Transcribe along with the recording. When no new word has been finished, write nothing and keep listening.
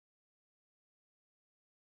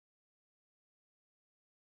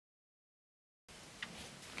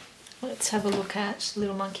let's have a look at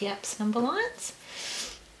Little Monkey App's number lines.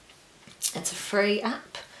 It's a free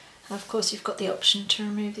app. Of course, you've got the option to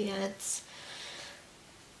remove the ads.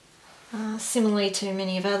 Similarly to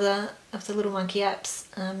many of the Little Monkey apps,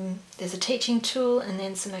 there's a teaching tool and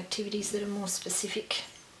then some activities that are more specific.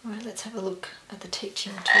 Right, let's have a look at the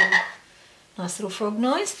teaching tool. Nice little frog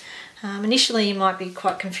noise. Initially you might be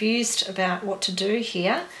quite confused about what to do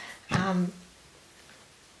here.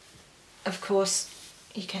 Of course,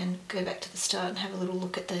 you can go back to the start and have a little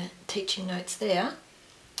look at the teaching notes there.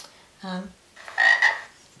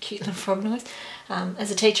 Cute little frog noise.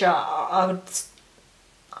 As a teacher, I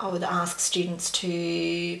would ask students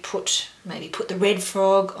to maybe put the red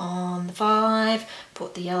frog on the 5,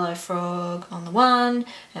 put the yellow frog on the 1,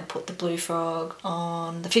 and put the blue frog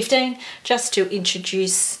on the 15, just to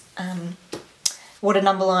introduce what a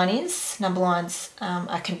number line is. Number lines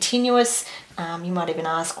are continuous. You might even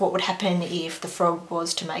ask what would happen if the frog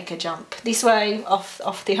was to make a jump this way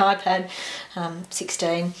off the iPad.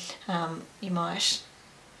 16, you might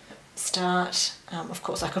start, of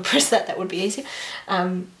course I could press that would be easier.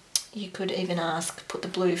 You could even ask, put the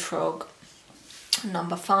blue frog on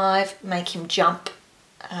number 5, make him jump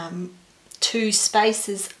 2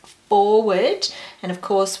 spaces forward. And of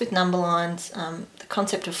course with number lines, the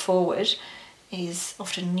concept of forward is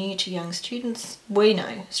often new to young students. We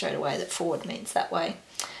know straight away that forward means that way,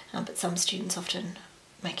 but some students often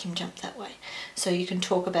make him jump that way. So you can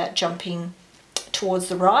talk about jumping towards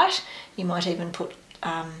the right. You might even put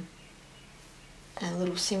a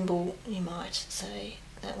little symbol. You might say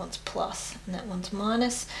that one's plus and that one's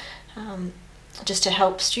minus, just to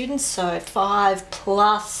help students. So 5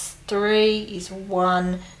 plus 3 is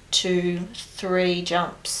 1, 2, 3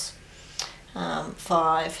 jumps.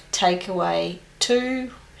 5 take away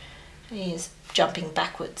 2 is jumping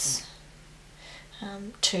backwards,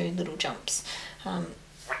 2 little jumps.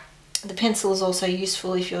 The pencil is also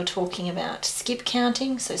useful if you're talking about skip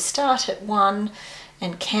counting. So start at 1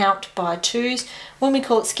 and count by 2s. When we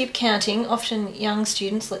call it skip counting, often young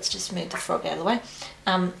students, let's just move the frog out of the way,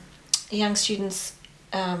 young students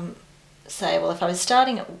say, well, if I was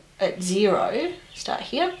starting at 0, start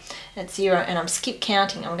here, at 0, and I'm skip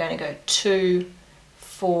counting, I'm going to go 2,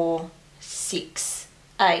 4, 6,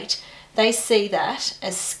 8. They see that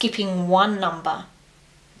as skipping one number,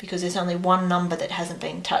 because there's only one number that hasn't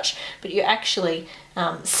been touched, but you're actually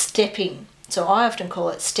stepping. So I often call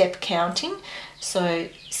it step counting. So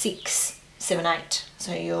 6, 7, 8.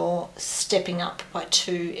 So you're stepping up by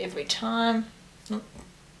 2 every time.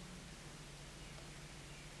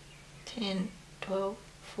 10, 12,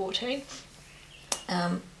 14.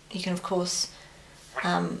 You can of course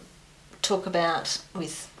talk about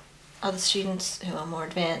with other students who are more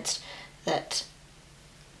advanced that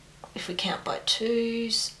if we count by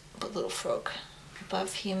 2s, put the little frog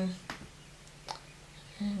above him,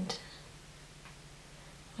 and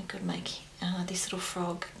we could make this little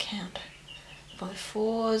frog count by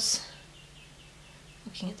 4s.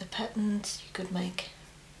 Looking at the patterns, you could make,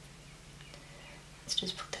 let's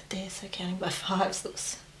just put that there, so counting by 5s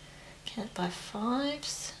looks, count by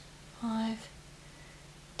 5s, 5,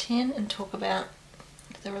 10, and talk about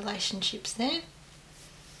the relationships there.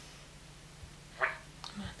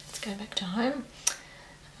 Let's go back to home.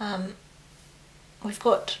 We've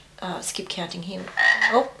got skip counting here.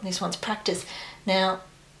 Oh, this one's practice. Now,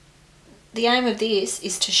 the aim of this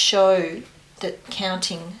is to show that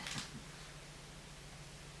counting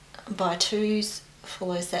by 2s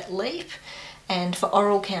follows that leap, and for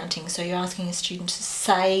oral counting, so you're asking a student to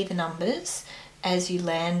say the numbers as you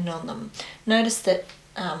land on them. Notice that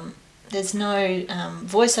there's no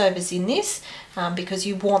voiceovers in this because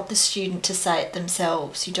you want the student to say it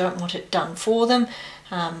themselves. You don't want it done for them.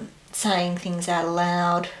 Saying things out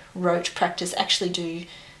loud, rote practice actually do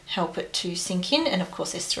help it to sink in, and of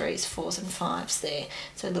course there's 3s, 4s and 5s there.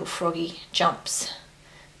 So little froggy jumps,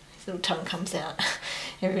 his little tongue comes out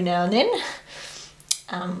every now and then.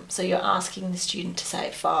 So you're asking the student to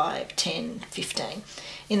say 5, 10, 15.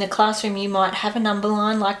 In the classroom you might have a number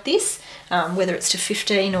line like this, whether it's to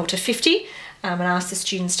 15 or to 50, and ask the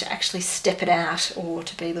students to actually step it out or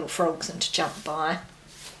to be little frogs and to jump by.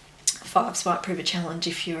 5s might prove a challenge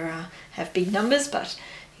if you have big numbers, but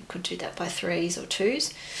you could do that by 3s or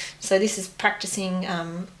 2s. So this is practicing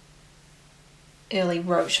early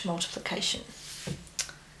rote multiplication.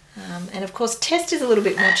 And of course test is a little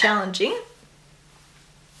bit more challenging.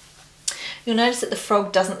 You'll notice that the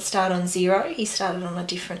frog doesn't start on 0, he started on a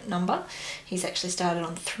different number. He's actually started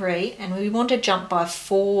on 3, and we want to jump by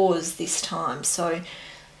 4s this time. So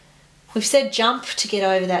we've said jump to get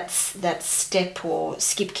over that step or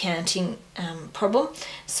skip counting problem.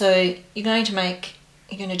 So you're going to make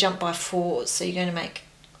you're going to jump by 4s. So you're going to make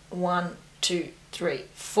 1, 2, 3,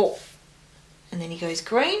 4. And then he goes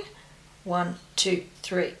green. 1, 2,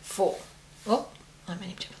 3, 4. Oh, I made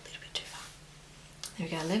him jump a little bit too far. There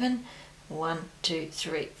we go, 11. 1, 2,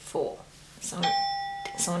 3, 4. So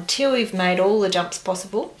until we've made all the jumps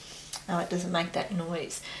possible, it doesn't make that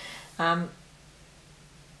noise. There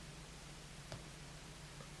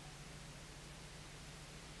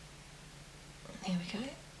we go,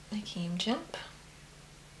 making him jump.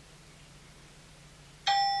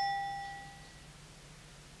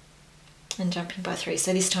 And jumping by 3.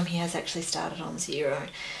 So this time he has actually started on 0.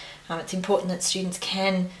 It's important that students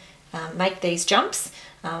can make these jumps,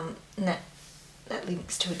 and that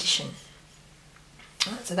links to addition.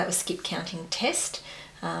 Right, so that was skip counting test.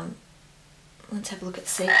 Let's have a look at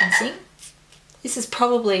sequencing. This is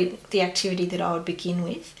probably the activity that I would begin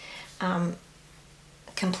with.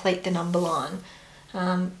 Complete the number line.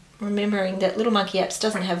 Remembering that Little Monkey Apps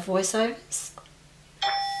doesn't have voiceovers.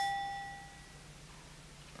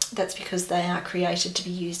 That's because they are created to be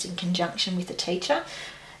used in conjunction with the teacher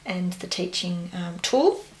and the teaching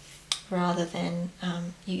tool, rather than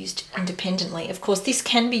used independently. Of course, this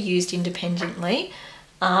can be used independently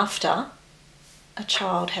after a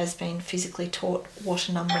child has been physically taught what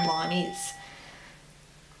a number line is.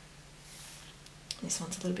 This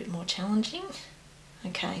one's a little bit more challenging.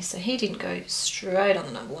 Okay, so he didn't go straight on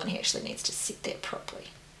the number line, he actually needs to sit there properly.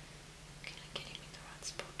 Can I get him in the right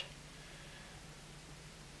spot?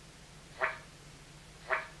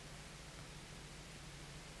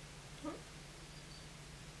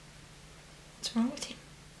 What's wrong with him?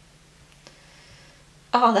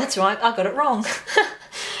 Oh, that's right, I got it wrong.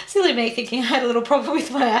 Silly me thinking I had a little problem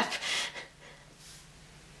with my app.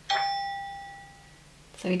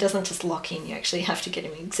 So he doesn't just lock in, you actually have to get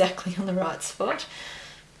him exactly on the right spot.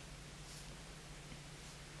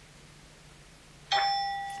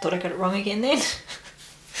 Thought I got it wrong again then.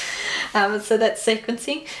 So that's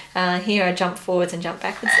sequencing. Here I jump forwards and jump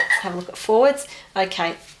backwards. Let's have a look at forwards.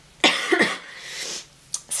 Okay.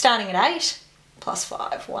 Starting at 8, plus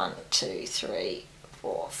 5. 1, 2, 3,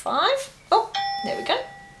 4, 5. Oh, there we go.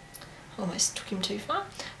 Almost took him too far.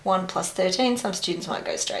 1 plus 13. Some students might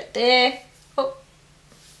go straight there. Oh.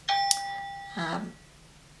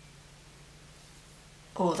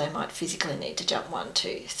 Or they might physically need to jump 1,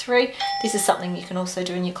 2, 3. This is something you can also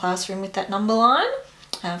do in your classroom with that number line,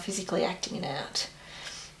 physically acting it out.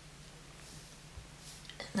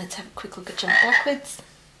 Let's have a quick look at jump backwards.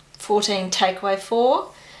 14, take away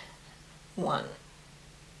 4. 1,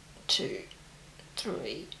 2,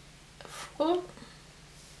 3, 4.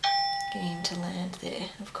 Getting him to land there.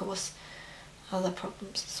 Of course, other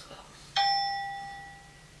problems as well.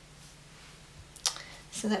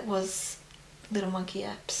 So that was Little Monkey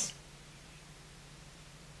Apps.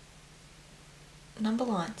 Number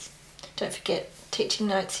lines. Don't forget teaching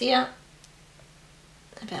notes here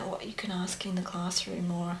about what you can ask in the classroom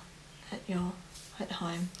or at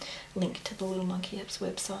home. Link to the Little Monkey Apps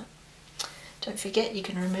website. Don't forget you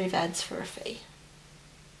can remove ads for a fee.